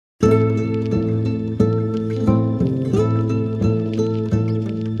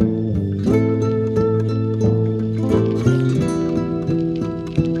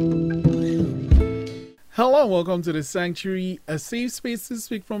and welcome to the Sanctuary, a safe space to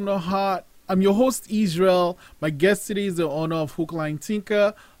speak from the heart. I'm your host, Israel. My guest today is the owner of Hookline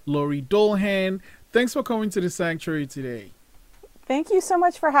Tinker, Laurie Dolhan. Thanks for coming to the Sanctuary today. Thank you so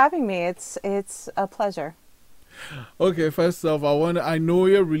much for having me. It's a pleasure. Okay, first off, I know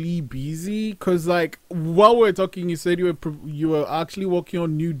you're really busy because, like, while we're talking, you said you were actually working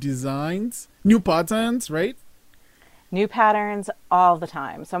on new designs, new patterns, right? New patterns all the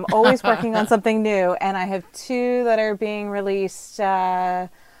time. So I'm always working on something new, and I have two that are being released,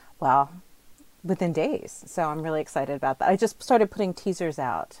 within days. So I'm really excited about that. I just started putting teasers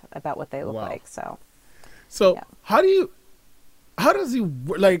out about what they look like. So yeah. How does it,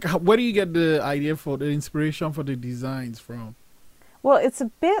 like, where do you get the idea for the inspiration for the designs from? Well, it's a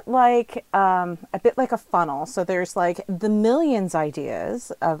bit like a funnel. So there's like the millions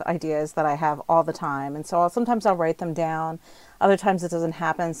ideas that I have all the time. And so sometimes I'll write them down. Other times it doesn't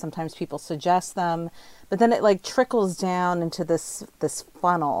happen. Sometimes people suggest them, but then it like trickles down into this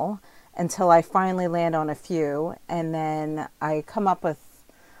funnel until I finally land on a few. And then I come up with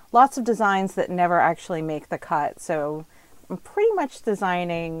lots of designs that never actually make the cut. So I'm pretty much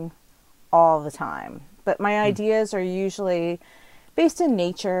designing all the time, but my ideas are usually based in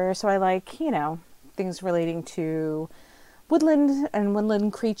nature. So I like, things relating to woodland and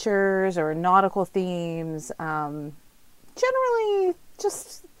woodland creatures or nautical themes. Generally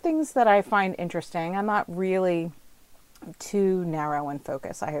just things that I find interesting. I'm not really too narrow in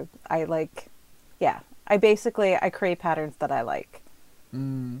focus. I create patterns that I like.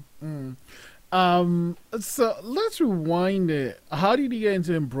 So let's rewind it. How did you get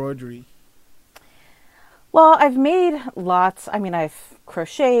into embroidery? Well, I've made lots. I mean, I've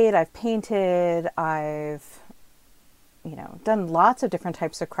crocheted, I've painted, I've, done lots of different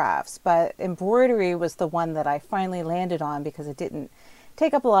types of crafts, but embroidery was the one that I finally landed on because it didn't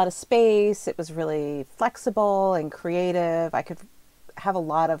take up a lot of space. It was really flexible and creative. I could have a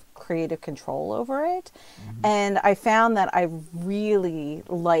lot of creative control over it. Mm-hmm. And I found that I really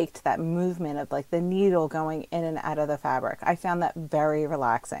liked that movement of like the needle going in and out of the fabric. I found that very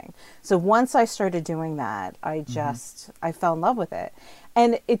relaxing. So once I started doing that, I fell in love with it.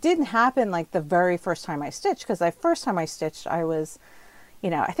 And it didn't happen like the very first time I stitched, because the first time I stitched, I was,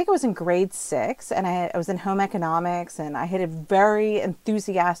 I think I was in grade 6 and I was in home economics, and I had a very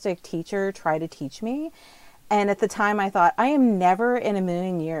enthusiastic teacher try to teach me. And at the time I thought, I am never in a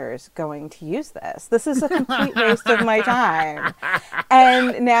million years going to use this. This is a complete waste of my time.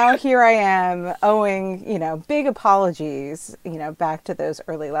 And now here I am owing, big apologies, back to those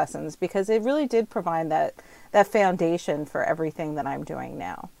early lessons, because it really did provide that foundation for everything that I'm doing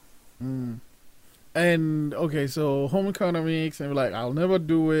now. And okay, so home economics, and you're like, I'll never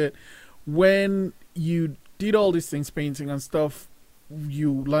do it. When you did all these things, painting and stuff,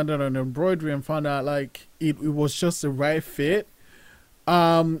 you landed on embroidery and found out like it was just the right fit.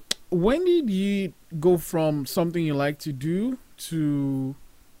 When did you go from something you like to do to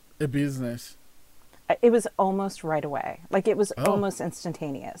a business? It was almost right away. Like it was almost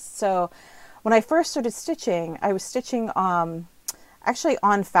instantaneous. So when I first started stitching, I was stitching actually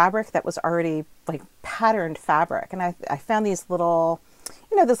on fabric that was already like patterned fabric, and I found these little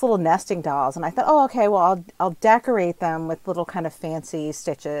this little nesting dolls, and I thought, oh, okay, well, I'll decorate them with little kind of fancy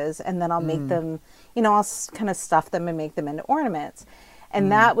stitches, and then I'll make them, I'll kind of stuff them and make them into ornaments.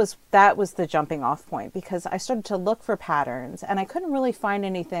 And that was the jumping off point, because I started to look for patterns, and I couldn't really find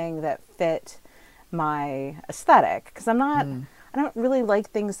anything that fit my aesthetic, because I don't really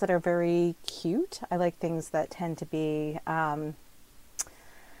like things that are very cute. I like things that tend to be,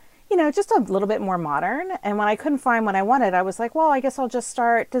 just a little bit more modern. And when I couldn't find what I wanted, I was like, well, I guess I'll just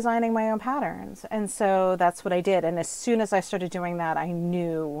start designing my own patterns. And so that's what I did. And as soon as I started doing that, I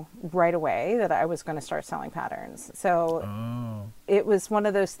knew right away that I was going to start selling patterns. So it was one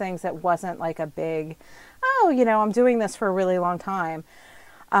of those things that wasn't like a big, I'm doing this for a really long time.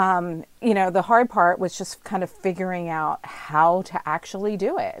 The hard part was just kind of figuring out how to actually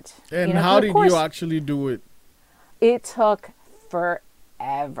do it. And how did you actually do it? It took forever.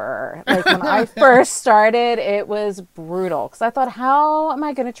 Like when I first started, it was brutal, because I thought, how am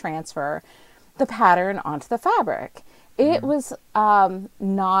I going to transfer the pattern onto the fabric? It was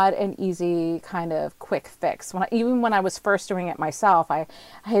not an easy kind of quick fix. Even when I was first doing it myself, I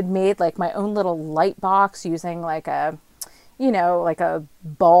had made like my own little light box using like a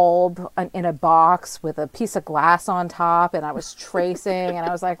bulb in a box with a piece of glass on top, and I was tracing, and I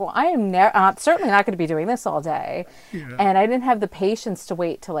was like, well, I am certainly not going to be doing this all day. Yeah. And I didn't have the patience to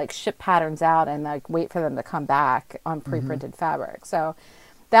wait to like ship patterns out and like wait for them to come back on pre-printed fabric. So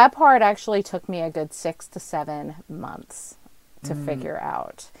that part actually took me a good 6 to 7 months to figure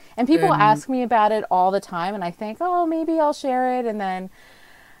out. And people And ask me about it all the time, and I think, oh, maybe I'll share it. And then,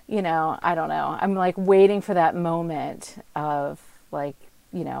 I don't know. I'm like waiting for that moment of like,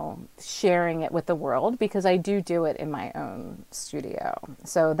 sharing it with the world, because I do it in my own studio.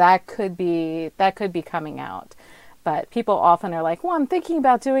 So that could be coming out. But people often are like, well, I'm thinking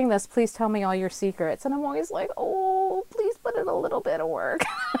about doing this. Please tell me all your secrets. And I'm always like, oh, please put in a little bit of work.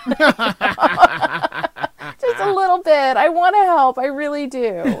 Just a little bit. I want to help. I really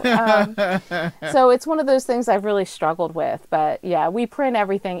do. So it's one of those things I've really struggled with. But yeah, we print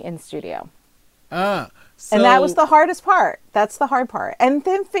everything in studio. so And that was the hardest part. That's the hard part. And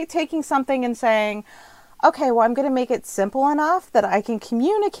then taking something and saying, okay, well, I'm going to make it simple enough that I can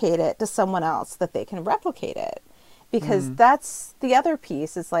communicate it to someone else, that they can replicate it. Because that's the other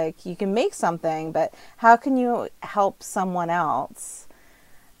piece. It's like you can make something, but how can you help someone else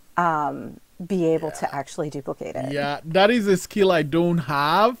be able to actually duplicate it? Yeah, that is a skill I don't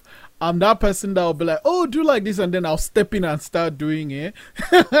have. I'm that person that will be like, oh, do like this, and then I'll step in and start doing it.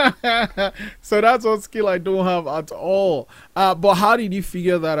 So that's one skill I don't have at all. But how did you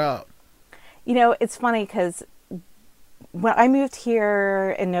figure that out? It's funny because when I moved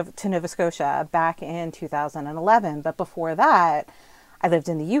here to Nova Scotia back in 2011, but before that, I lived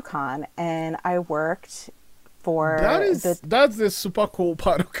in the Yukon, and I worked for that's the super cool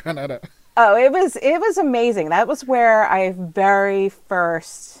part of Canada. Oh, it was amazing. That was where I very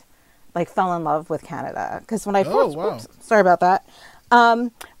first fell in love with Canada, because when I first oops, sorry about that.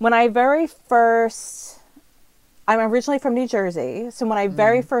 When I very first I'm originally from New Jersey, so when I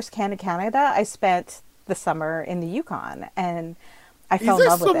very first came to Canada, I spent the summer in the Yukon, and I fell in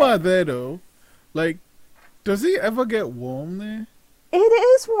love with it. Is there summer there though? Like, does it ever get warm there? It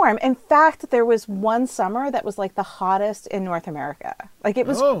is warm. In fact, there was one summer that was like the hottest in North America. Like it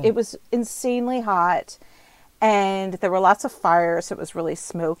was insanely hot, and there were lots of fires. So it was really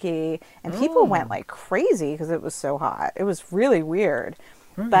smoky, and people went like crazy because it was so hot. It was really weird.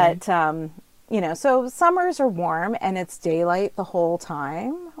 Okay. But so summers are warm and it's daylight the whole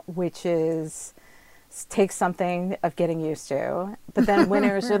time, which takes something of getting used to. But then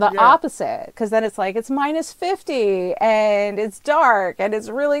winters are the opposite, because then it's like it's minus 50 and it's dark and it's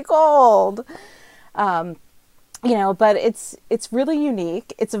really cold. But it's really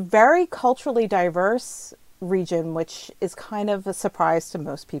unique. It's a very culturally diverse region, which is kind of a surprise to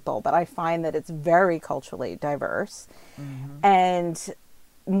most people, but I find that it's very culturally diverse, and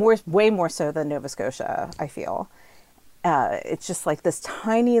way more so than Nova Scotia, I feel. It's just like this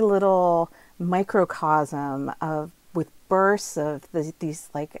tiny little microcosm with bursts of these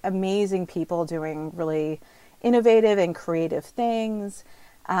like amazing people doing really innovative and creative things.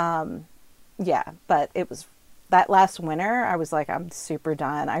 But it was that last winter, I was like, I'm super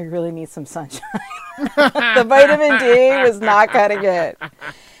done. I really need some sunshine. The vitamin D was not cutting it.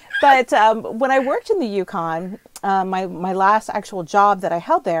 But when I worked in the Yukon, my last actual job that I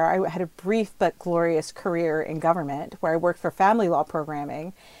held there, I had a brief but glorious career in government where I worked for family law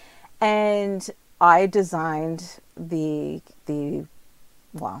programming, and I designed how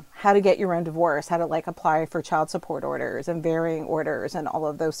to get your own divorce, how to apply for child support orders and varying orders and all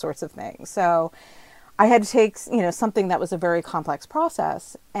of those sorts of things. So I had to take something that was a very complex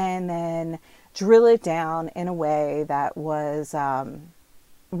process and then drill it down in a way that was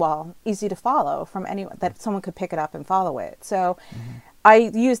easy to follow from anyone, that someone could pick it up and follow it. So I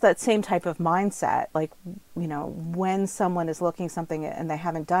use that same type of mindset, when someone is looking something and they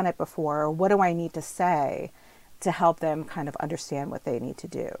haven't done it before, what do I need to say to help them kind of understand what they need to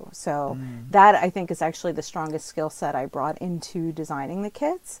do? So that, I think, is actually the strongest skill set I brought into designing the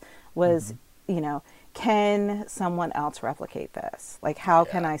kits was, can someone else replicate this? How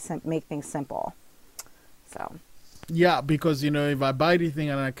can I make things simple? So. Yeah, because, if I buy the thing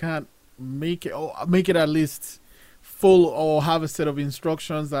and I can't make it, or make it at least full, or have a set of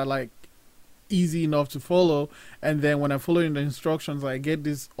instructions that are easy enough to follow, and then when I'm following the instructions, I get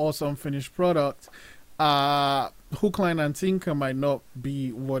this awesome finished product, hook, line, and sinker might not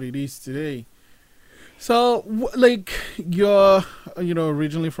be what it is today. So, you're,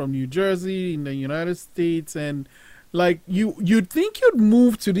 originally from New Jersey in the United States, and you'd think you'd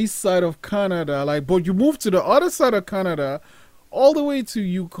move to this side of Canada, but you moved to the other side of Canada, all the way to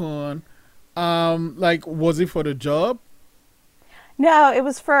Yukon. Was it for the job? No, it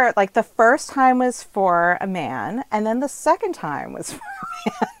was for the first time was for a man, and then the second time was for a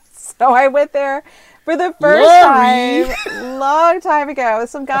man. So I went there for the first Laurie. time, long time ago.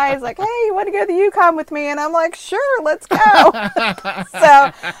 Some guy's like, "Hey, you want to go to the Yukon with me?" And I'm like, "Sure, let's go."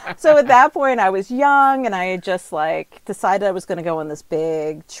 So at that point, I was young, and I had just decided I was going to go on this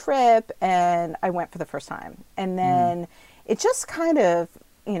big trip, and I went for the first time. And then it just kind of,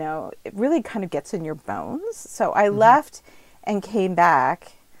 it really kind of gets in your bones. So I left and came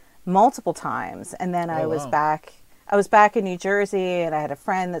back multiple times. And then I was wow. back. I was back in New Jersey, and I had a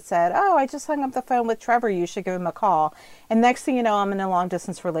friend that said, "Oh, I just hung up the phone with Trevor. You should give him a call." And next thing you know, I'm in a long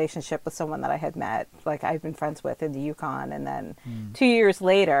distance relationship with someone that I had met, like I've been friends with in the Yukon. And then 2 years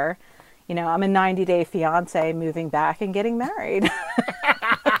later, I'm a 90-day fiance moving back and getting married.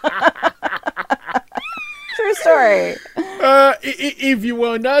 True story. If you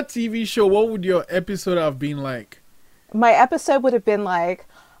were on that TV show, what would your episode have been like? My episode would have been like,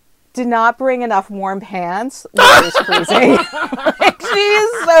 did not bring enough warm pants. Laurie's freezing. She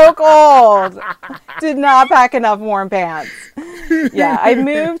is so cold. Did not pack enough warm pants. Yeah, I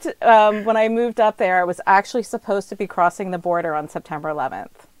moved, when I moved up there, I was actually supposed to be crossing the border on September 11th.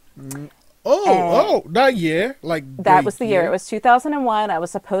 That year, like that was the year. It was 2001. I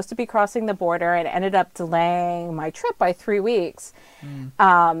was supposed to be crossing the border and ended up delaying my trip by 3 weeks.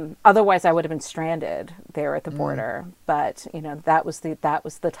 Otherwise, I would have been stranded there at the border. But that was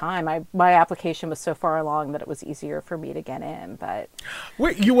the time. My application was so far along that it was easier for me to get in. But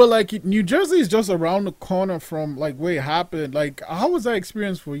wait, you were like, New Jersey is just around the corner from like where it happened. Like, how was that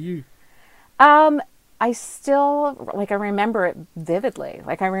experience for you? I still, I remember it vividly.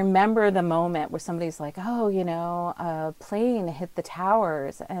 I remember the moment where somebody's like, "Oh, a plane hit the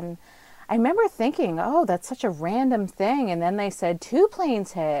towers." And I remember thinking, "Oh, that's such a random thing." And then they said 2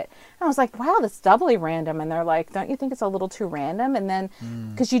 planes hit. And I was like, "Wow, that's doubly random." And they're like, "Don't you think it's a little too random?" And then,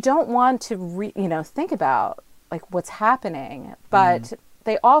 because you don't want to, think about what's happening. But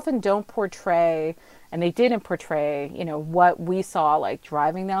they often don't portray, and they didn't portray, what we saw,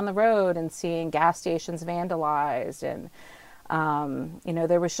 driving down the road and seeing gas stations vandalized. And,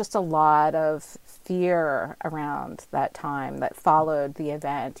 there was just a lot of fear around that time that followed the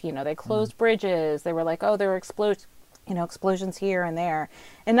event. They closed bridges. They were like, "Oh, there were explosions here and there."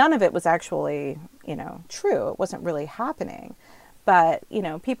 And none of it was actually, true. It wasn't really happening. But,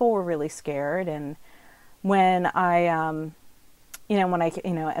 people were really scared. And when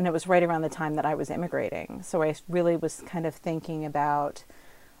and it was right around the time that I was immigrating. So I really was kind of thinking about,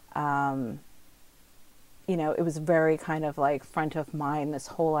 it was very kind of front of mind, this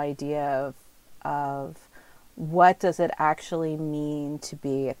whole idea of what does it actually mean to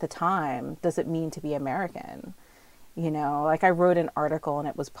be, at the time, does it mean to be American? I wrote an article and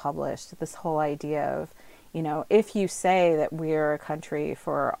it was published, this whole idea of, if you say that we're a country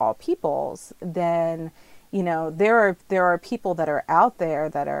for all peoples, then there are people that are out there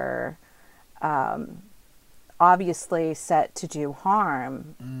that are obviously set to do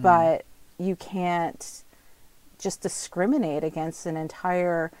harm, but you can't just discriminate against an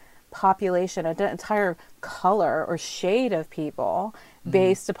entire population, an entire color or shade of people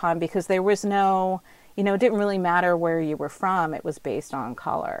based upon, because there was no, it didn't really matter where you were from. It was based on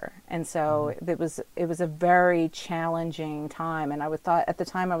color. And so it was a very challenging time. And at the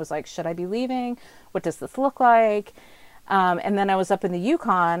time I was like, should I be leaving? What does this look like? And then I was up in the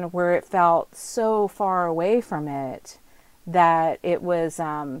Yukon where it felt so far away from it that it was,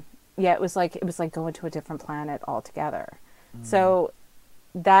 it was like going to a different planet altogether. So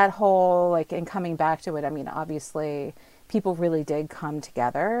that whole, in coming back to it, I mean, obviously people really did come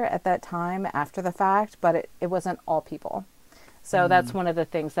together at that time after the fact, but it wasn't all people. So that's one of the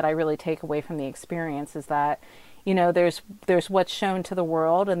things that I really take away from the experience, is that, there's what's shown to the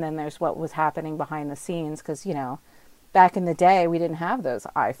world, and then there's what was happening behind the scenes. Because, back in the day, we didn't have those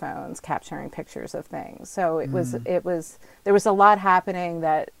iPhones capturing pictures of things. So there was a lot happening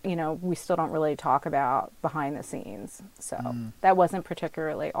that, we still don't really talk about behind the scenes. So that wasn't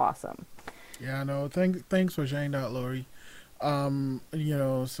particularly awesome. Yeah, no, thanks for sharing that, Laurie.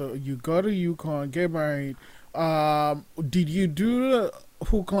 So you go to Yukon, get married. Did you do the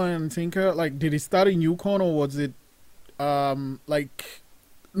hook, line, and sinker? Did it start in Yukon, or was it,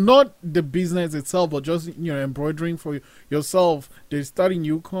 not the business itself, but just, embroidering for yourself? Did it start in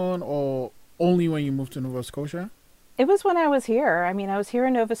Yukon, or only when you moved to Nova Scotia? It was when I was here. I mean, I was here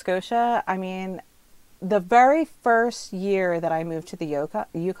in Nova Scotia. I mean, the very first year that I moved to the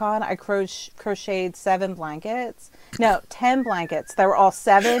Yukon, I crocheted 10 blankets. They were all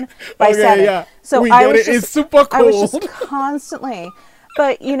 7 by 7. Yeah. So it's super cold. I was just constantly,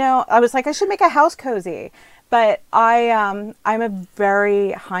 but I was like, I should make a house cozy. But I'm a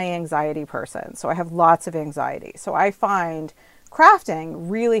very high anxiety person, so I have lots of anxiety. So I find crafting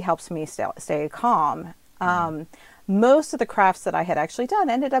really helps me stay calm. Most of the crafts that I had actually done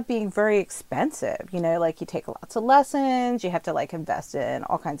ended up being very expensive. You take lots of lessons, you have to invest in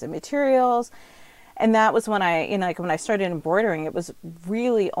all kinds of materials. And that was when when I started embroidering, it was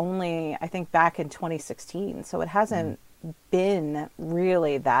really only, I think, back in 2016. So it hasn't been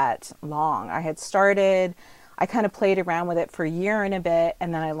really that long. I kind of played around with it for a year and a bit,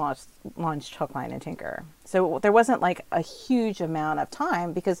 and then I launched Hook, Line, and Tinker. So there wasn't like a huge amount of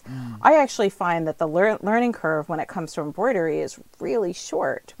time, because I actually find that the learning curve when it comes to embroidery is really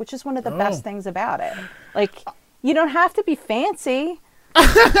short, which is one of the best things about it. Like, you don't have to be fancy. You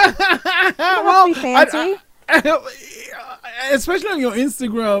don't have to be fancy. Especially on your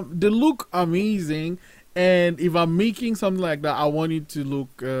Instagram, they look amazing. And if I'm making something like that, I want it to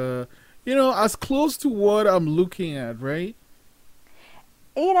look, as close to what I'm looking at, right?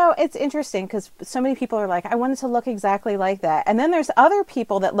 It's interesting because so many people are like, I want it to look exactly like that. And then there's other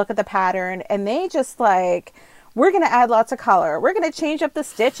people that look at the pattern and they just like, we're going to add lots of color. We're going to change up the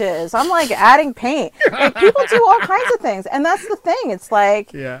stitches. I'm like adding paint. Like, people do all kinds of things. And that's the thing. It's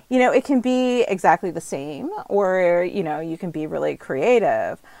like, it can be exactly the same, or, you can be really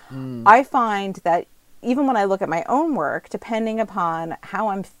creative. I find that even when I look at my own work, depending upon how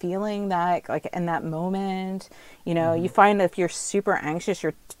I'm feeling that, like in that moment, you find that if you're super anxious,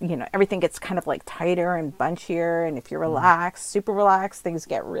 everything gets kind of like tighter and bunchier. And if you're relaxed, super relaxed, things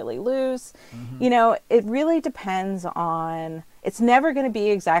get really loose. It really depends on, it's never going to be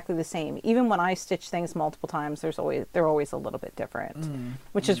exactly the same. Even when I stitch things multiple times, they're always a little bit different,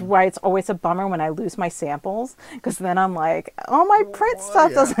 which is why it's always a bummer when I lose my samples, because then I'm like, oh, my print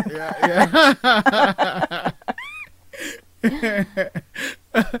stuff doesn't.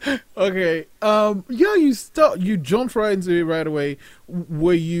 Okay. You jumped right into it right away.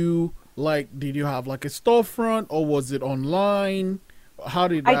 Were you like, did you have like a storefront, or was it online? How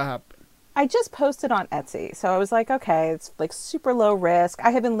did that happen? I just posted on Etsy. So I was like, okay, it's like super low risk.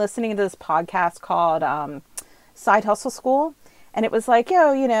 I had been listening to this podcast called Side Hustle School. And it was like,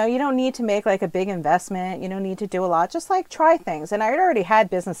 you don't need to make like a big investment. You don't need to do a lot. Just like try things. And I had already had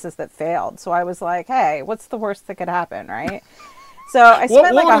businesses that failed. So I was like, hey, what's the worst that could happen, right? So I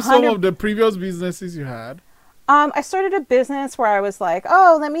spent what were some of the previous businesses you had? I started a business where I was like,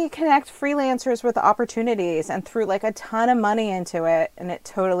 oh, let me connect freelancers with opportunities, and threw like a ton of money into it, and it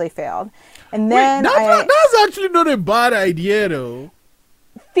totally failed. And then that's actually not a bad idea, though.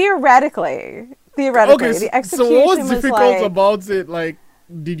 Theoretically, okay, the execution so what's was difficult about it? Like,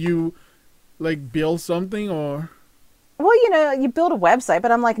 did you like build something, or? Well, you build a website,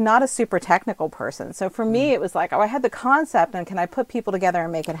 but I'm like not a super technical person. So for me, it was like, I had the concept, and can I put people together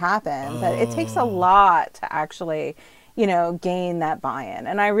and make it happen? But it takes a lot to actually, gain that buy-in.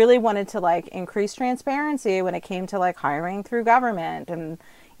 And I really wanted to like increase transparency when it came to like hiring through government and,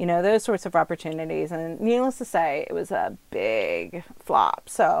 those sorts of opportunities. And needless to say, it was a big flop.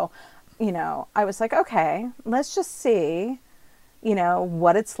 So, I was like, okay, let's just see,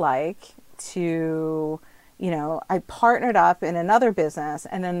 what it's like to... I partnered up in another business,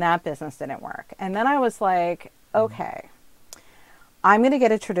 and then that business didn't work. And then I was like, okay, I'm going to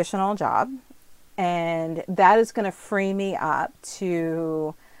get a traditional job, and that is going to free me up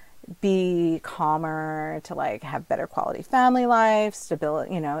to be calmer, to like have better quality family life,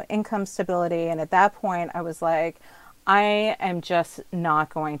 stability, income stability. And at that point I was like, I am just not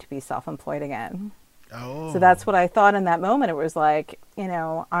going to be self-employed again. So that's what I thought in that moment. It was like,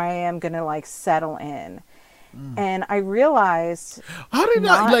 I am going to like settle in. And I realized, how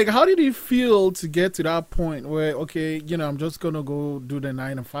did you feel to get to that point where, okay, I'm just going to go do the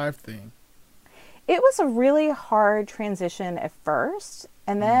 9-to-5 thing? It was a really hard transition at first.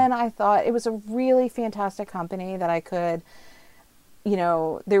 And then I thought it was a really fantastic company that I could,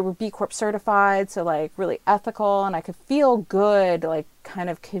 they were B Corp certified. So like really ethical, and I could feel good, like kind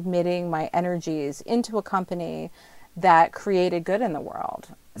of committing my energies into a company that created good in the world.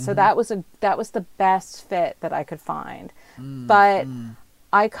 So that was the best fit that I could find. But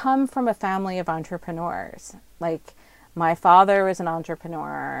I come from a family of entrepreneurs. Like, my father was an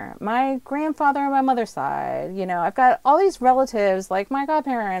entrepreneur. My grandfather on my mother's side, I've got all these relatives, like my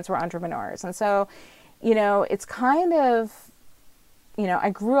godparents were entrepreneurs. And so, it's kind of, I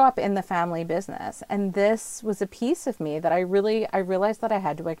grew up in the family business, and this was a piece of me that I realized that I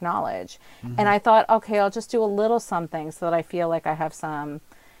had to acknowledge. And I thought, okay, I'll just do a little something so that I feel like I have some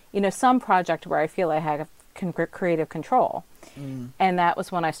project where I feel I have creative control. And that was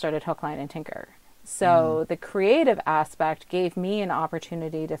when I started Hook, Line, and Tinker. So the creative aspect gave me an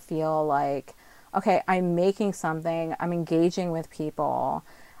opportunity to feel like, okay, I'm making something, I'm engaging with people,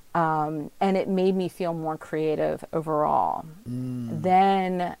 and it made me feel more creative overall.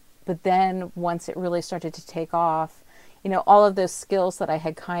 But then once it really started to take off, all of those skills that I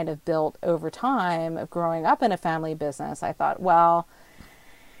had kind of built over time of growing up in a family business, I thought, well,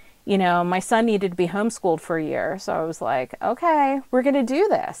 my son needed to be homeschooled for a year. So I was like, okay, we're going to do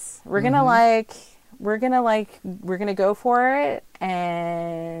this. We're going to we're gonna go for it.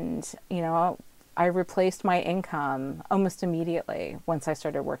 And, you know, I replaced my income almost immediately once I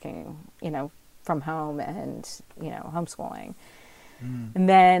started working, you know, from home and, you know, homeschooling. And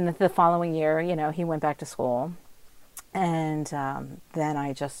then the following year, you know, he went back to school. And then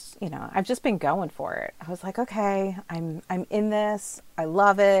I just, you know, I've just been going for it. I was like, okay, I'm in this. I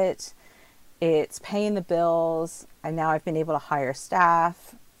love it. It's paying the bills. And now I've been able to hire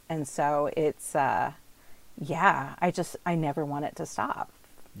staff. And so it's, yeah, I never want it to stop.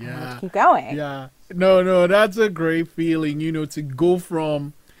 I want it to keep going. Yeah. No, that's a great feeling, you know, to go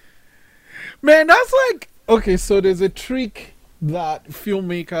from, man, that's like, okay, so there's a trick that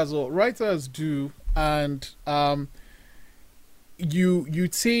filmmakers or writers do, and you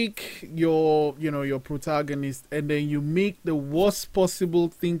take your, you know, your protagonist, and then you make the worst possible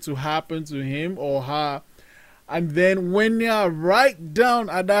thing to happen to him or her, and then when they are right down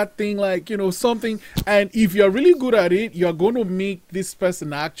at that thing, like, you know, something, and if you're really good at it, you're going to make this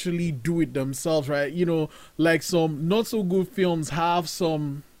person actually do it themselves, right? You know, like some not so good films have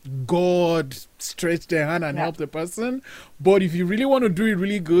some God stretch their hand and help the person, but if you really want to do it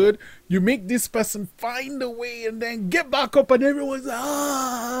really good, you make this person find a way and then get back up, and everyone's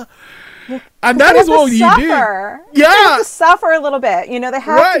and that is what you did. Yeah, they have to suffer a little bit. You know, they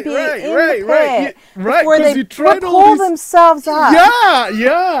have to be in the pit before they pull themselves up.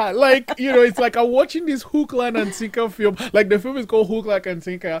 Yeah. Like, you know, it's like I'm watching this hook, line, and sinker film. Like the film is called Hook, Line, and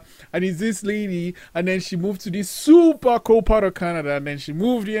Sinker, and it's this lady, and then she moved to this super cool part of Canada, and then she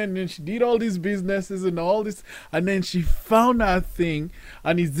moved here, and then she did all these businesses and all this, and then she found that thing,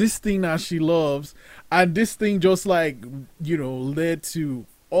 and it's this thing that she loves, and this thing just, like, you know, led to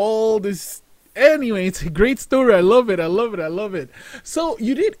all this. Anyway, it's a great story. I love it. So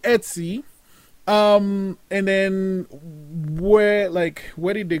you did Etsy, and then where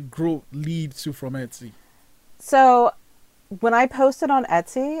did the growth lead to from Etsy? So when I posted on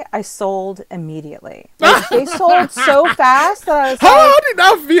Etsy, I sold immediately. Like, they sold so fast that I was like, how did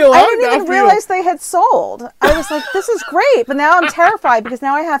that feel? I didn't even realize they had sold. I was like, this is great, but now I'm terrified because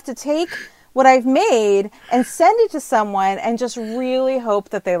now I have to take what I've made and send it to someone and just really hope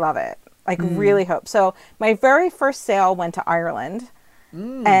that they love it. Like, really hope. So my very first sale went to Ireland,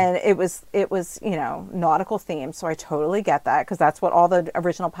 and it was, you know, nautical themed. So I totally get that, because that's what all the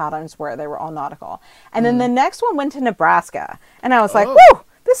original patterns were. They were all nautical. And then the next one went to Nebraska, and I was like, whoo,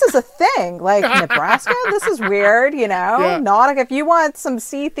 this is a thing. Like, Nebraska, this is weird, you know, nautic. If you want some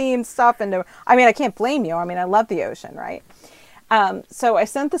sea themed stuff, and I mean, I can't blame you. I mean, I love the ocean, right? So I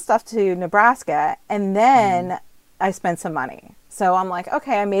sent the stuff to Nebraska, and then I spent some money. So I'm like,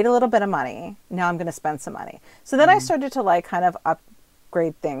 okay, I made a little bit of money. Now I'm going to spend some money. So then I started to, like, kind of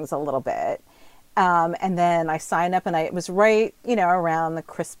upgrade things a little bit. And then I signed up, and it was right, you know, around the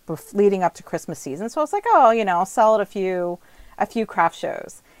leading up to Christmas season. So I was like, oh, you know, I'll sell at a few craft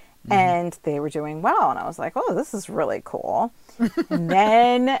shows. And they were doing well. And I was like, oh, this is really cool. And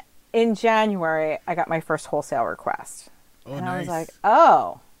then in January, I got my first wholesale request. Oh, and nice. I was like,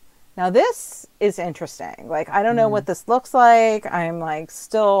 oh, now this is interesting. Like, I don't know what this looks like. I'm, like,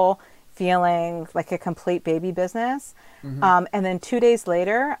 still feeling like a complete baby business. And then 2 days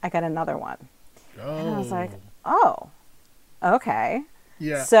later, I got another one. And I was like, oh, okay.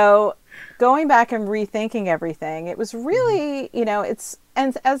 Yeah. So going back and rethinking everything, it was really, you know,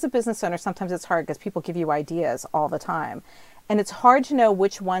 and as a business owner, sometimes it's hard because people give you ideas all the time. And it's hard to know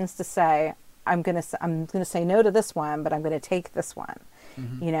which ones to say. I'm gonna say no to this one, but I'm gonna take this one,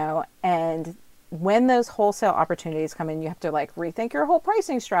 you know. And when those wholesale opportunities come in, you have to, like, rethink your whole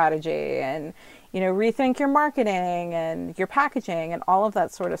pricing strategy, and, you know, rethink your marketing and your packaging and all of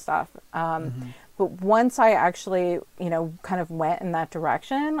that sort of stuff. But once I actually, you know, kind of went in that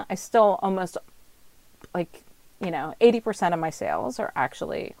direction, I still almost, like, you know, 80% of my sales are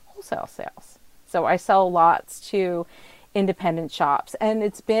actually wholesale sales. So I sell lots to independent shops, and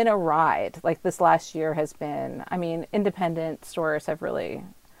it's been a ride. Like, this last year has been, I mean, independent stores have really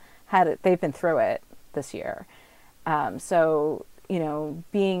had it. They've been through it this year. So, you know,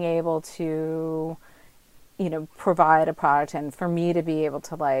 being able to, you know, provide a product, and for me to be able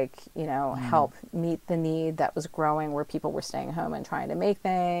to, like, you know, help meet the need that was growing, where people were staying home and trying to make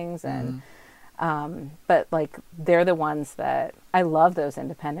things. And but, like, they're the ones that I love, those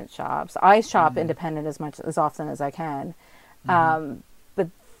independent shops. I shop independent as often as I can. But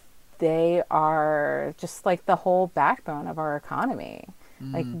they are just, like, the whole backbone of our economy.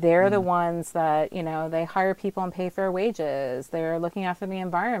 Like, they're the ones that, you know, they hire people and pay fair wages. They're looking after the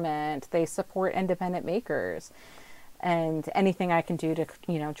environment. They support independent makers. And anything I can do to,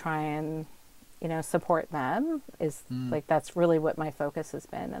 you know, try and, you know, support them is like, that's really what my focus has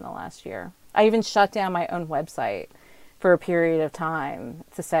been in the last year. I even shut down my own website for a period of time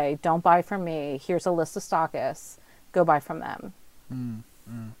to say, don't buy from me. Here's a list of stockists. Go buy from them. Mm,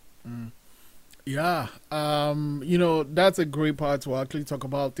 mm, mm. Yeah, that's a great part to actually talk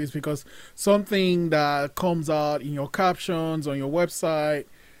about this because something that comes out in your captions on your website,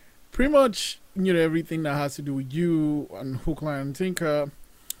 pretty much, everything that has to do with you and Hook, Line, and Tinker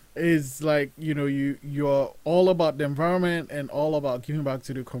is like, you're all about the environment and all about giving back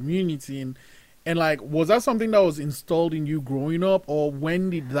to the community. And like, was that something that was installed in you growing up, or when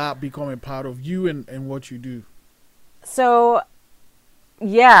did that become a part of you and what you do? So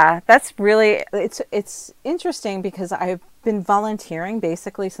yeah, that's really it's interesting because I've been volunteering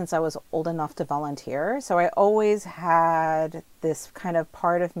basically since I was old enough to volunteer. So I always had this kind of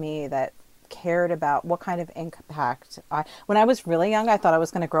part of me that cared about what kind of impact when I was really young, I thought I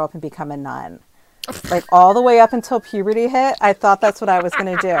was going to grow up and become a nun. Like all the way up until puberty hit, I thought that's what I was going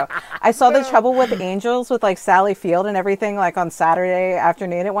to do. I saw The Trouble with Angels with like Sally Field and everything like on Saturday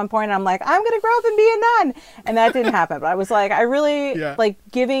afternoon at one point. And I'm like, I'm going to grow up and be a nun. And that didn't happen. But I was like, I really Yeah. like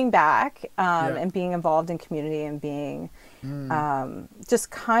giving back Yeah. and being involved in community and being Mm,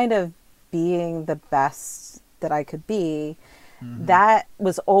 just kind of being the best that I could be. mhm, That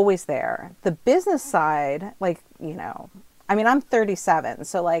was always there. The business side, like, I mean, I'm 37.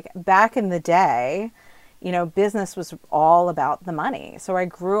 So, like, back in the day, business was all about the money. So I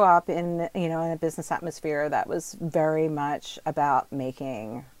grew up in a business atmosphere that was very much about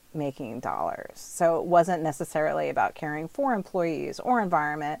making dollars. So it wasn't necessarily about caring for employees or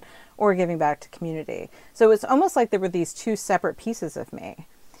environment or giving back to community. So it's almost like there were these two separate pieces of me.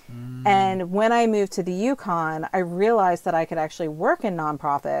 mm, And when I moved to the Yukon, I realized that I could actually work in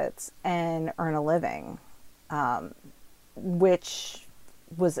nonprofits and earn a living, which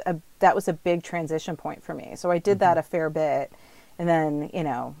that was a big transition point for me. So I did that mhm, a fair bit, and then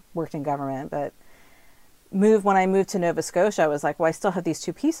worked in government. But when I moved to Nova Scotia, I was like, well, I still have these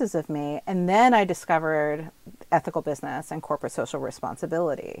two pieces of me, and then I discovered ethical business and corporate social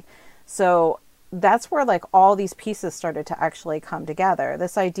responsibility. So that's where like all these pieces started to actually come together.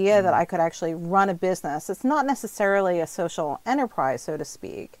 This idea that mm, I could actually run a business. It's not necessarily a social enterprise, so to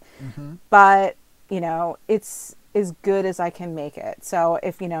speak, mhm, but it's as good as I can make it. So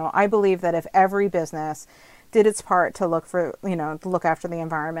if I believe that if every business did its part to to look after the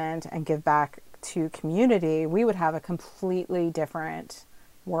environment and give back to community, we would have a completely different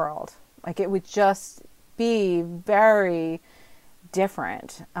world. Like it would just be very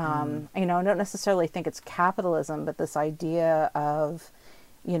different. mm, I don't necessarily think it's capitalism, but this idea of,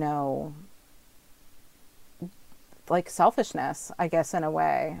 you know, like selfishness, I guess, in a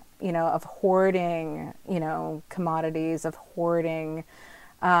way, of hoarding, commodities, of hoarding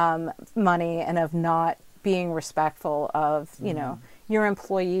money, and of not being respectful of, mm, your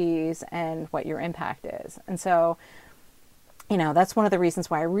employees and what your impact is. And so, that's one of the reasons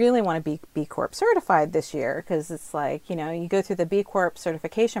why I really want to be B Corp certified this year, because it's like, you go through the B Corp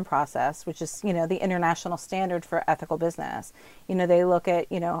certification process, which is, the international standard for ethical business. They look at,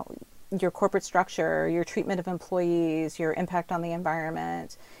 your corporate structure, your treatment of employees, your impact on the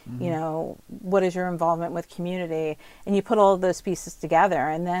environment, mhm, what is your involvement with community, and you put all of those pieces together.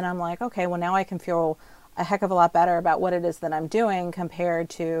 And then I'm like, okay, well, now I can feel a heck of a lot better about what it is that I'm doing compared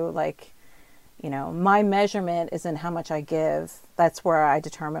to like, my measurement isn't how much I give. That's where I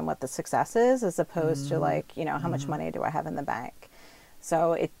determine what the success is, as opposed to mhm, like, how much mhm, money do I have in the bank.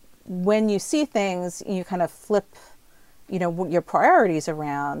 So when you see things, you kind of flip, your priorities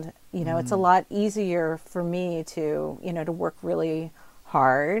around. It's a mm. lot easier for me to, to work really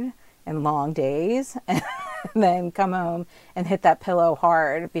hard and long days and then come home and hit that pillow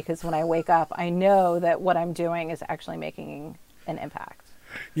hard, because when I wake up, I know that what I'm doing is actually making an impact.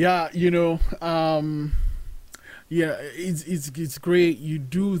 Yeah, yeah, it's great you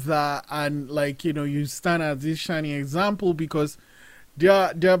do that, and like you stand as this shining example because there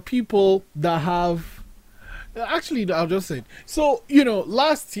are people that have actually I'll just say it. So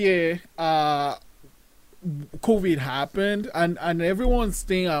last year COVID happened, and everyone's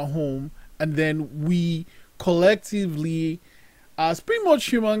staying at home, and then we collectively as pretty much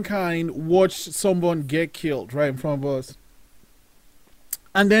humankind watched someone get killed right in front of us,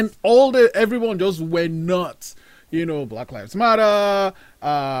 and then everyone just went nuts. Black Lives Matter.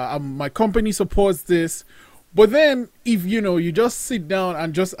 My company supports this. But then, if you just sit down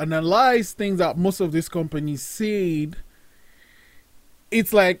and just analyze things that most of these companies said,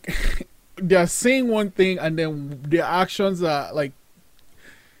 it's like they're saying one thing and then their actions are like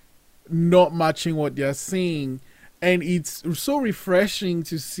not matching what they're saying. And it's so refreshing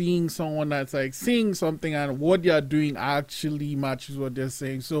to seeing someone that's like saying something and what they're doing actually matches what they're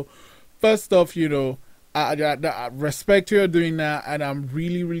saying. So first off, I respect you're doing that, and I'm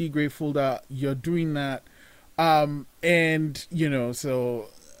really, really grateful that you're doing that. And so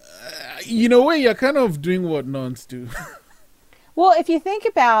in a way, you're kind of doing what nuns do. Well, if you think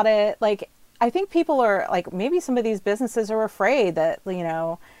about it, like, I think people are like, maybe some of these businesses are afraid that,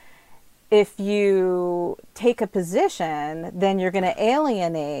 if you take a position, then you're going to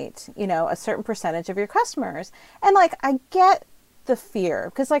alienate, a certain percentage of your customers. And like, I get the fear,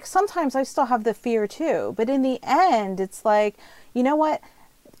 because like sometimes I still have the fear too. But in the end, it's like, you know what?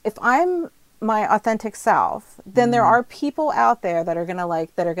 If I'm my authentic self, then there are people out there that are going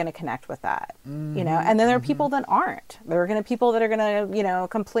to connect with that, and then there are people that aren't. There are going to people that are going to,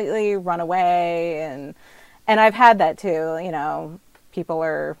 completely run away. And I've had that too.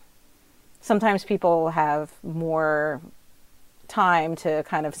 Sometimes people have more time to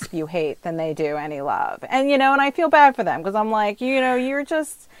kind of spew hate than they do any love. And, and I feel bad for them, because I'm like, you're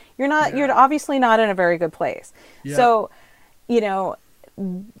obviously not in a very good place. Yeah. So,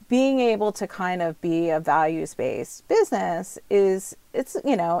 being able to kind of be a values-based business it's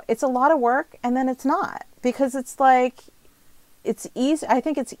a lot of work, and then it's not, because it's like, it's easy. I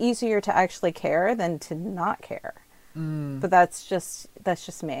think it's easier to actually care than to not care. But that's just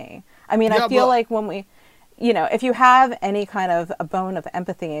me. I mean, yeah, I feel like when we, if you have any kind of a bone of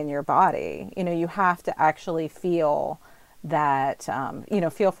empathy in your body, you have to actually feel that,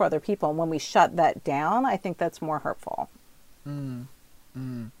 feel for other people. And when we shut that down, I think that's more hurtful.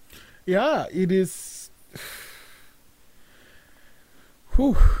 Yeah, it is.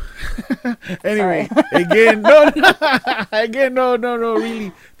 Whew. Anyway, again, no,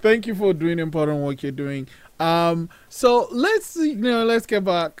 really. Thank you for doing important work you're doing. So let's get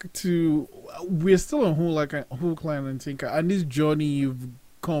back to, we're still on Whole Client and Tinker, and this journey you've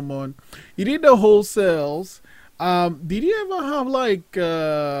come on. You did the wholesales. Did you ever have like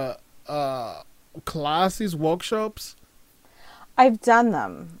classes, workshops? I've done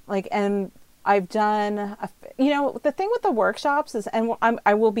them, and I've done, the thing with the workshops is, and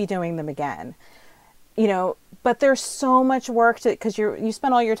I will be doing them again, but there's so much work because you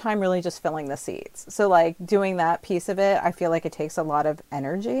spend all your time really just filling the seats. So like doing that piece of it, I feel like it takes a lot of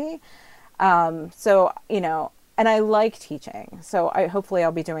energy. So, and I like teaching, so hopefully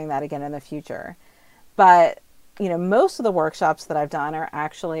I'll be doing that again in the future. But, most of the workshops that I've done are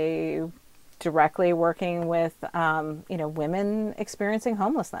actually directly working with, women experiencing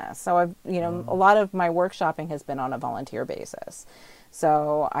homelessness. So I've, a lot of my workshopping has been on a volunteer basis.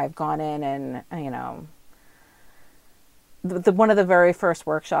 So I've gone in and, one of the very first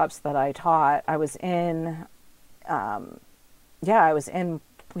workshops that I taught, I was in, one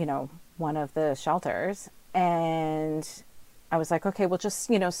of the shelters, and I was like, okay, well, just,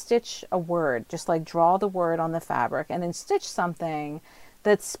 stitch a word, just like draw the word on the fabric, and then stitch something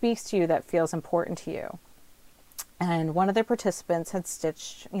that speaks to you, that feels important to you. And one of the participants had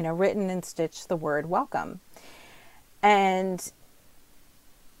stitched, written and stitched the word welcome. And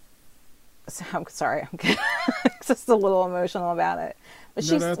so, I'm sorry, I'm just a little emotional about it. But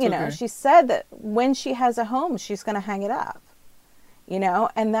she said that when she has a home, she's going to hang it up,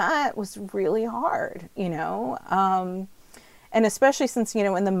 and that was really hard, and especially since,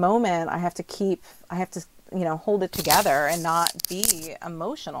 in the moment I have to hold it together and not be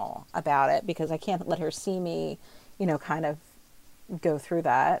emotional about it, because I can't let her see me, kind of go through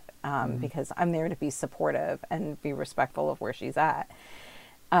that, because I'm there to be supportive and be respectful of where she's at.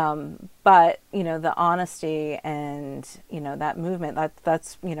 But, the honesty and, that movement,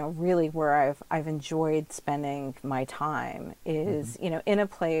 that's, really where I've enjoyed spending my time is, in a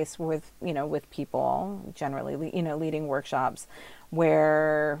place with, with people, generally, leading workshops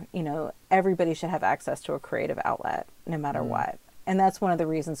where, everybody should have access to a creative outlet no matter what. And that's one of the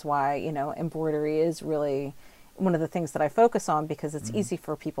reasons why, embroidery is really one of the things that I focus on, because it's easy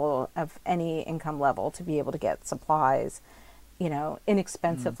for people of any income level to be able to get supplies,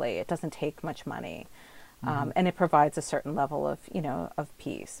 inexpensively. It doesn't take much money. And it provides a certain level of, of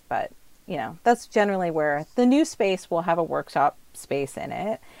peace. But, that's generally where the new space will have a workshop space in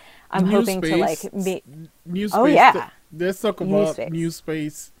it. I'm hoping to like meet. New space. Oh yeah. Let's talk about new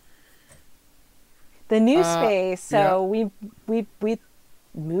space. The new space. So we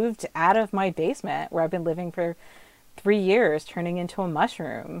moved out of my basement where I've been living for 3 years, turning into a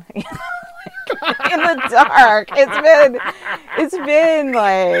mushroom in the dark. It's been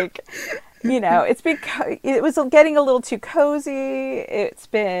like, it was getting a little too cozy. It's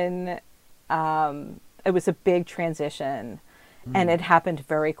been, it was a big transition, and it happened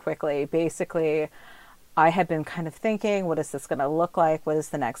very quickly. Basically, I had been kind of thinking, what is this going to look like? What is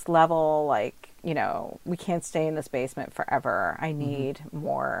the next level? Like, you know, we can't stay in this basement forever. I Mm-hmm. need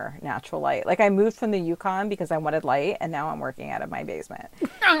more natural light. Like I moved from the Yukon because I wanted light, and now I'm working out of my basement. So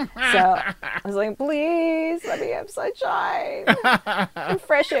I was like, please let me have sunshine and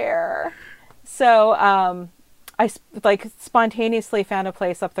fresh air. So like spontaneously found a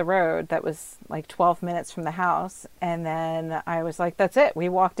place up the road that was like 12 minutes from the house, and then I was like, that's it. We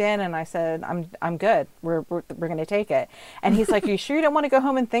walked in and I said, I'm good. We're going to take it. And he's like, you sure you don't want to go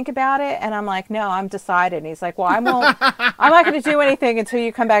home and think about it? And I'm like, no, I'm decided. And he's like, well, I'm not going to do anything until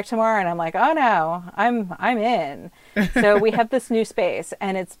you come back tomorrow. And I'm like, oh no, I'm in. So we have this new space,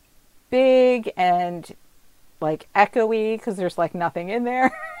 and it's big and like echoey because there's like nothing in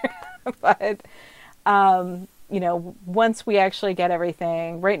there. But you know, once we actually get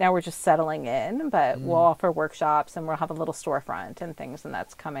everything, right now we're just settling in, but we'll offer workshops and we'll have a little storefront and things, and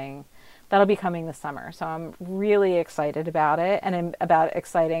that'll be coming this summer. So I'm really excited about it, and I'm about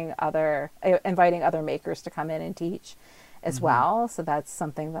inviting other makers to come in and teach as well. So that's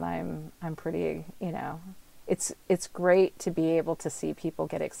something that I'm pretty, you know, it's great to be able to see people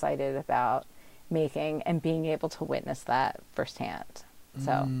get excited about making and being able to witness that firsthand.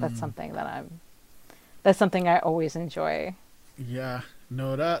 So that's something I always enjoy. Yeah,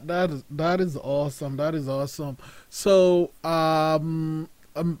 no, that is awesome. That is awesome. So,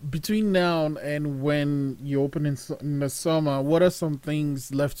 between now and when you open in the summer, what are some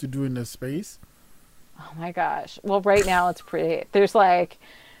things left to do in the space? Oh my gosh. Well, right now it's pretty. There's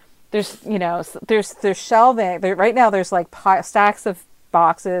you know, there's shelving. Right now there's like stacks of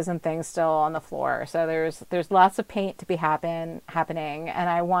boxes and things still on the floor. So there's lots of paint to be happening, and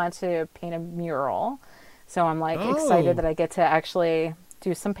I want to paint a mural. So I'm like excited that I get to actually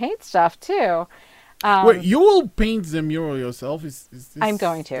do some paint stuff too. Wait, you will paint the mural yourself? Is this I'm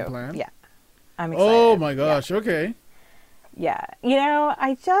going to. the plan? Yeah. I'm excited. Oh my gosh, Yeah. okay. Yeah. You know,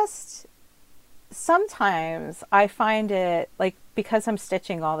 sometimes I find it like, because I'm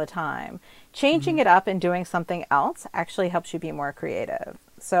stitching all the time, changing it up and doing something else actually helps you be more creative.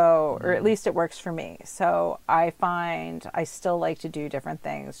 So, or at least it works for me. So I find I still like to do different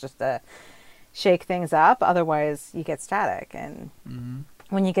things just to shake things up. Otherwise you get static. And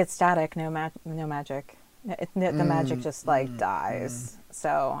when you get static, no magic. The magic just like dies.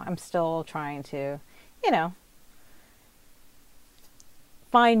 So I'm still trying to, you know,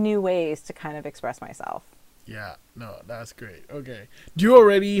 find new ways to kind of express myself. Yeah, no, that's great. Okay. Do you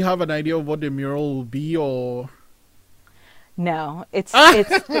already have an idea of what the mural will be, or? No, it's I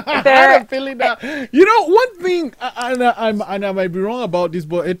there. had a feeling that, you know, one thing, and I might be wrong about this,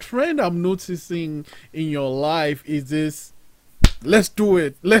 but a trend I'm noticing in your life is this: let's do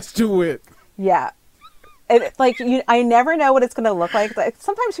it, let's do it. Yeah. I never know what it's going to look like. Like,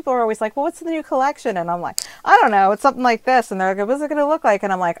 sometimes people are always like, well, what's the new collection? And I'm like, I don't know. It's something like this. And they're like, what's it going to look like?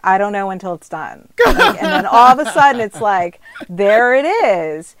 And I'm like, I don't know until it's done. Like, and then all of a sudden it's like, there it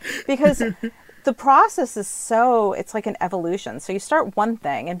is. Because the process is it's like an evolution. So you start one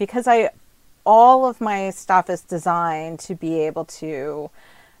thing. And because all of my stuff is designed to be able to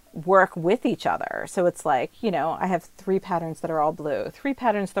work with each other. So it's like, you know, I have 3 patterns that are all blue, 3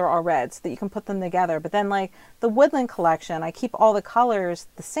 patterns that are all red, so that you can put them together. But then like the woodland collection, I keep all the colors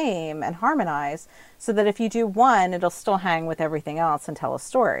the same and harmonize, so that if you do one, it'll still hang with everything else and tell a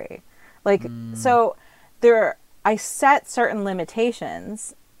story. Like, so I set certain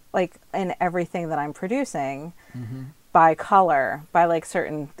limitations, like in everything that I'm producing, by color, by like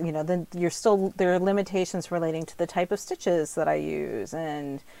certain, you know, then there are limitations relating to the type of stitches that I use,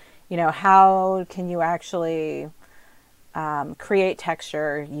 and, you know, how can you actually create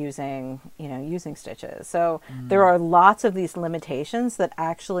texture using stitches. So there are lots of these limitations that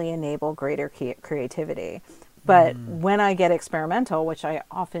actually enable greater creativity. But when I get experimental, which I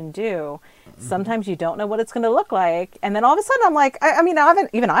often do, sometimes you don't know what it's going to look like. And then all of a sudden I'm like,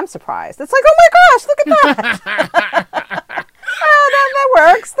 I'm surprised. It's like, oh my gosh, look at that. Oh,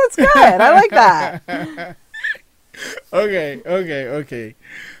 that works. That's good. I like that. Okay.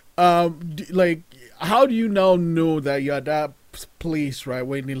 Like, how do you now know that you're at that place, right,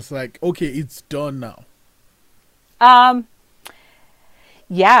 when it's like, okay, it's done now?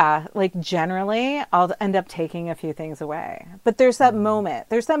 Yeah, like generally I'll end up taking a few things away. But there's that moment.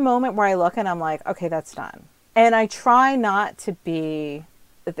 There's that moment where I look and I'm like, okay, that's done. And I try not to be,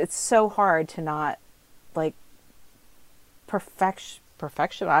 it's so hard to not like perfection.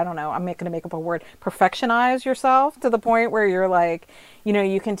 I don't know. I'm going to make up a word. Perfectionize yourself to the point where you're like, you know,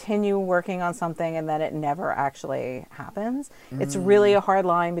 you continue working on something and then it never actually happens. It's really a hard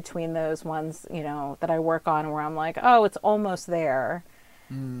line between those ones, you know, that I work on where I'm like, oh, it's almost there.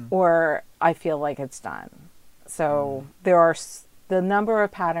 Or I feel like it's done. So there are the number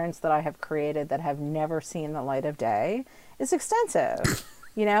of patterns that I have created that have never seen the light of day is extensive,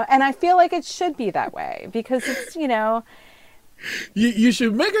 you know, and I feel like it should be that way because it's, you know, You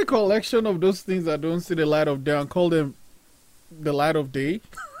should make a collection of those things that don't see the light of day and call them the light of day.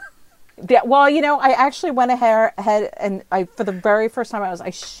 well, you know, I actually went ahead and for the very first time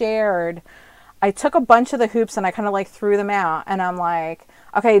I took a bunch of the hoops and I kind of like threw them out and I'm like,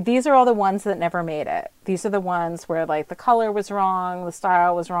 okay, these are all the ones that never made it. These are the ones where like the color was wrong, the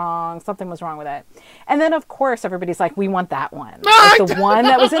style was wrong, something was wrong with it. And then of course everybody's like, we want that one. Like the one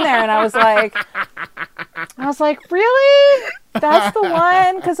that was in there. And I was like, really? That's the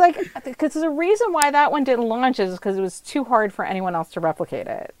one? Because the reason why that one didn't launch is because it was too hard for anyone else to replicate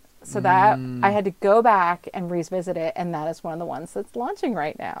it. So that I had to go back and revisit it, and that is one of the ones that's launching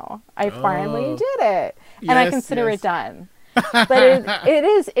right now. I finally did it, and I consider it done. But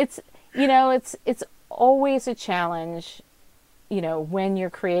it's you know, it's always a challenge, you know, when you're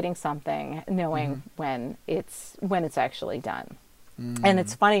creating something, knowing when it's actually done. And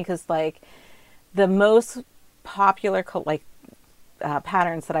it's funny because like the most popular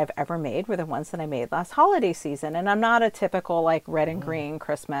patterns that I've ever made were the ones that I made last holiday season. And I'm not a typical like red and green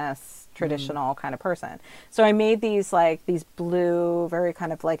Christmas traditional kind of person. So I made these blue, very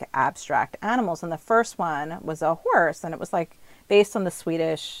kind of like abstract animals. And the first one was a horse, and it was like based on the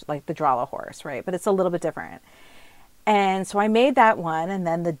Swedish, like the Drala horse, right? But it's a little bit different. And so I made that one, and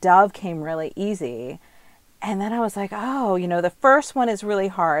then the dove came really easy. And then I was like, oh, you know, the first one is really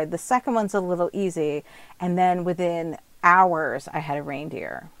hard. The second one's a little easy. And then within hours, I had a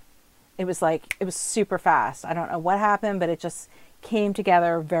reindeer. It was super fast. I don't know what happened, but it just came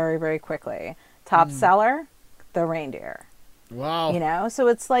together very, very quickly. Top seller, the reindeer. Wow. You know, so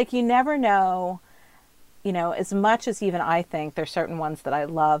it's like you never know, you know, as much as even I think there's certain ones that I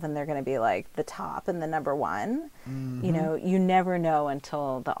love and they're going to be like the top and the number one, you know, you never know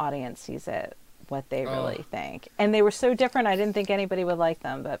until the audience sees it, what they really think. And they were so different. I didn't think anybody would like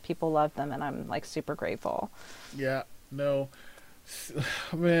them, but people loved them, and I'm like super grateful. Yeah, no.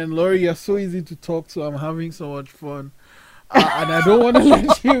 Man, Laurie, you're so easy to talk to. I'm having so much fun. And I don't want to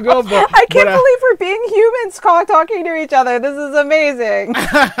let you go, but I can't believe we're being humans talking to each other. This is amazing.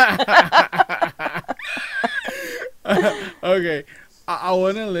 Okay. I'm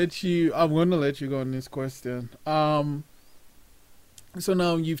going to let you go on this question. So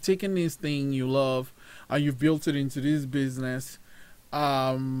now you've taken this thing you love and you've built it into this business.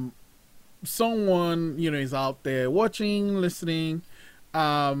 Someone, you know, is out there watching, listening,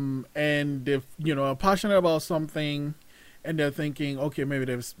 and they've, you know, are passionate about something, and they're thinking, okay, maybe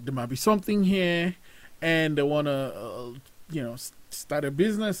there might be something here, and they want to, you know, start a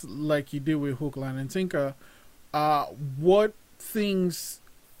business like you did with Hook, Line, and Tinker. What things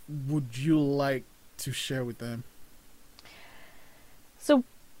would you like to share with them? So,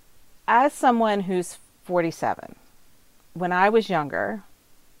 as someone who's 47, when I was younger,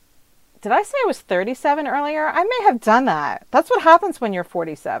 did I say I was 37 earlier? I may have done that. That's what happens when you're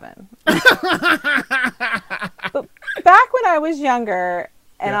 47. But back when I was younger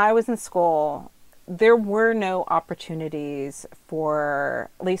and I was in school, there were no opportunities for,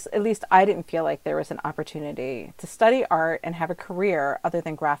 at least I didn't feel like there was an opportunity to study art and have a career other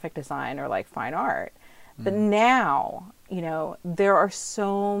than graphic design or like fine art. But now, you know, there are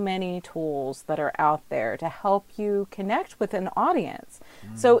so many tools that are out there to help you connect with an audience.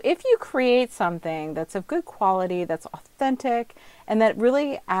 So if you create something that's of good quality, that's authentic, and that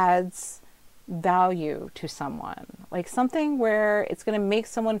really adds value to someone, like something where it's going to make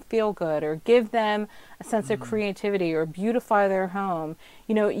someone feel good or give them a sense of creativity or beautify their home,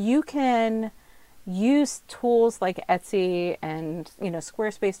 you know, you can use tools like Etsy and, you know,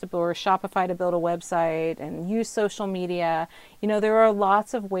 Squarespace to build, or Shopify to build a website, and use social media. You know, there are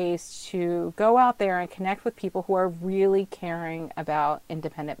lots of ways to go out there and connect with people who are really caring about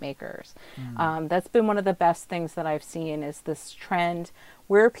independent makers. That's been one of the best things that I've seen, is this trend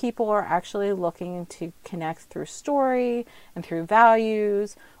where people are actually looking to connect through story and through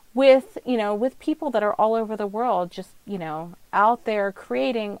values with, you know, with people that are all over the world, just, you know, out there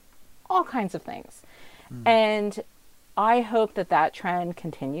creating all kinds of things. And I hope that that trend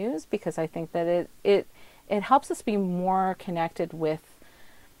continues, because I think that it helps us be more connected with,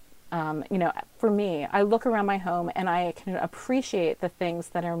 you know, for me, I look around my home and I can appreciate the things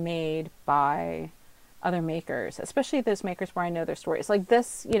that are made by other makers, especially those makers where I know their stories. Like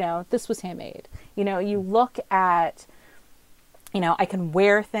this, you know, this was handmade. You know, you look at, you know, I can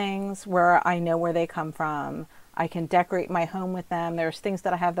wear things where I know where they come from. I can decorate my home with them. There's things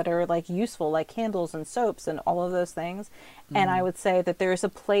that I have that are like useful, like candles and soaps and all of those things. And I would say that there's a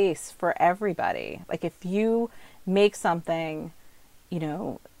place for everybody. Like if you make something you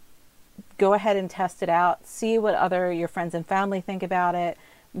know, go ahead and test it out, see what other your friends and family think about it,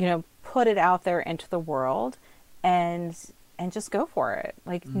 you know, put it out there into the world, and just go for it.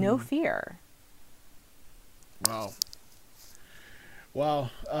 Like, no fear. Wow. Wow.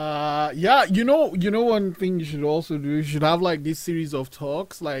 Yeah, one thing you should also do, you should have like this series of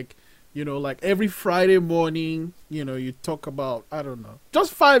talks, like, like every Friday morning, you talk about, I don't know,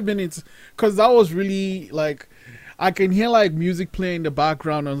 just 5 minutes, because that was really like, I can hear like music playing in the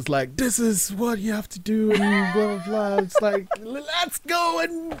background, and it's like, this is what you have to do, and blah blah blah. It's like, let's go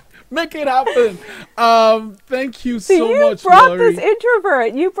and make it happen. Thank you so much, Laurie.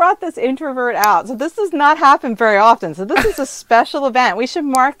 You brought this introvert out. So this does not happen very often. So this is a special event. We should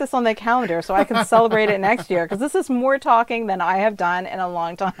mark this on the calendar so I can celebrate it next year, because this is more talking than I have done in a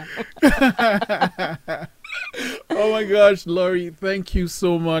long time. Oh my gosh, Laurie, thank you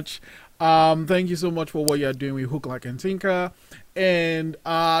so much. Thank you so much for what you're doing with Hook Like and Tinker. And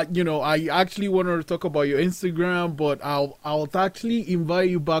I actually wanted to talk about your Instagram, but I'll actually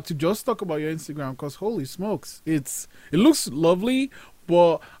invite you back to just talk about your Instagram, because holy smokes, it looks lovely,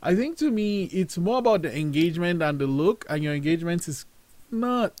 but I think to me it's more about the engagement and the look, and your engagement is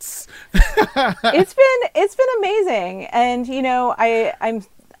nuts. It's been amazing. And I'm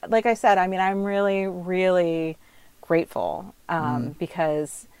like I said, I mean, I'm really, really grateful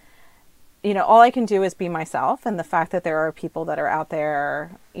because all I can do is be myself, and the fact that there are people that are out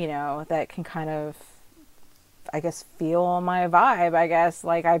there, that can kind of, I guess, feel my vibe, I guess,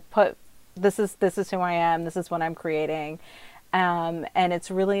 like I put, this is who I am, this is what I'm creating. And it's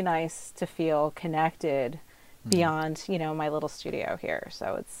really nice to feel connected beyond, my little studio here.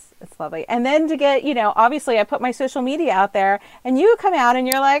 So it's lovely. And then to get, obviously I put my social media out there, and you come out and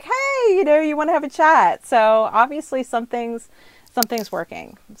you're like, hey, you want to have a chat. So obviously something's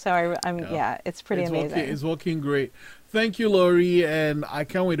working. So yeah, it's pretty amazing. It's working great. Thank you, Laurie, and I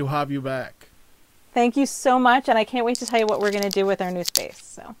can't wait to have you back. Thank you so much, and I can't wait to tell you what we're going to do with our new space.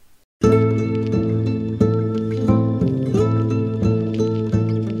 So.